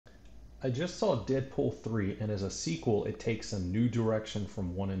I just saw Deadpool 3, and as a sequel, it takes a new direction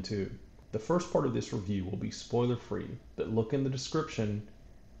from 1 and 2. The first part of this review will be spoiler free, but look in the description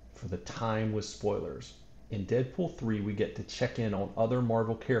for the time with spoilers. In Deadpool 3, we get to check in on other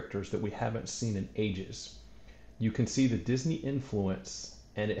Marvel characters that we haven't seen in ages. You can see the Disney influence,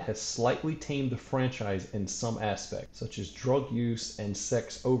 and it has slightly tamed the franchise in some aspects, such as drug use and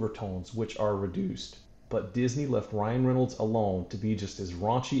sex overtones, which are reduced. But Disney left Ryan Reynolds alone to be just as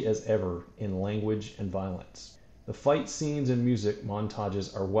raunchy as ever in language and violence. The fight scenes and music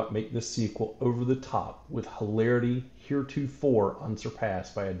montages are what make this sequel over the top, with hilarity heretofore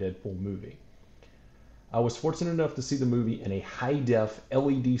unsurpassed by a Deadpool movie. I was fortunate enough to see the movie in a high-def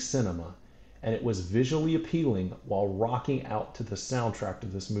LED cinema, and it was visually appealing while rocking out to the soundtrack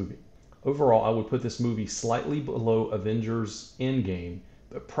of this movie. Overall, I would put this movie slightly below Avengers Endgame,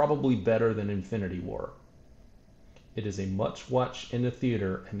 but probably better than Infinity War. It is a much watch in the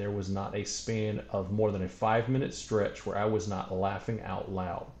theater, and there was not a span of more than a 5-minute stretch where I was not laughing out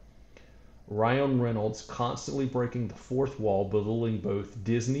loud. Ryan Reynolds constantly breaking the fourth wall, belittling both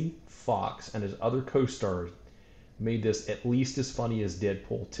Disney, Fox, and his other co-stars made this at least as funny as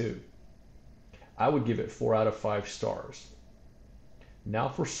Deadpool 2. I would give it 4 out of 5 stars. Now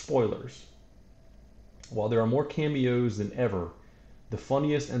for spoilers. While there are more cameos than ever, the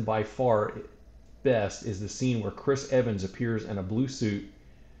funniest and by far best is the scene where Chris Evans appears in a blue suit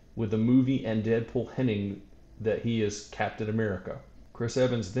with the movie and Deadpool hinting that he is Captain America. Chris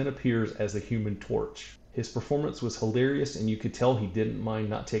Evans then appears as the Human Torch. His performance was hilarious, and you could tell he didn't mind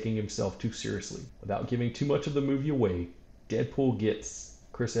not taking himself too seriously. Without giving too much of the movie away, Deadpool gets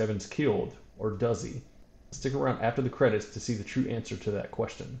Chris Evans killed, or does he? Stick around after the credits to see the true answer to that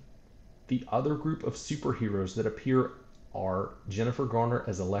question. The other group of superheroes that appear are Jennifer Garner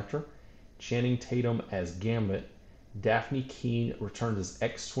as Elektra, Channing Tatum as Gambit, Daphne Keane returns as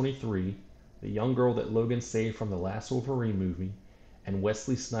X-23, the young girl that Logan saved from the last Wolverine movie, and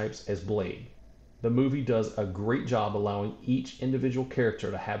Wesley Snipes as Blade. The movie does a great job allowing each individual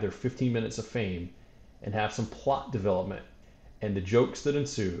character to have their 15 minutes of fame and have some plot development, and the jokes that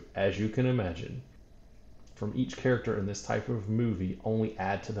ensue, as you can imagine, from each character in this type of movie only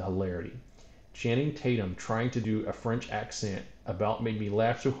add to the hilarity. Channing Tatum trying to do a French accent about made me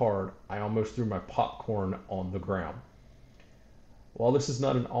laugh so hard I almost threw my popcorn on the ground. While this is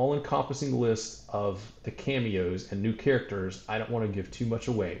not an all-encompassing list of the cameos and new characters, I don't want to give too much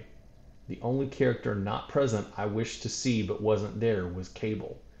away. The only character not present I wished to see but wasn't there was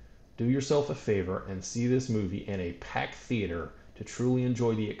Cable. Do yourself a favor and see this movie in a packed theater to truly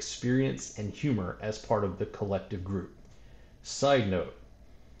enjoy the experience and humor as part of the collective group. Side note,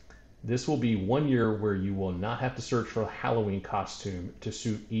 this will be 1 year where you will not have to search for a Halloween costume to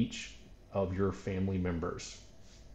suit each of your family members.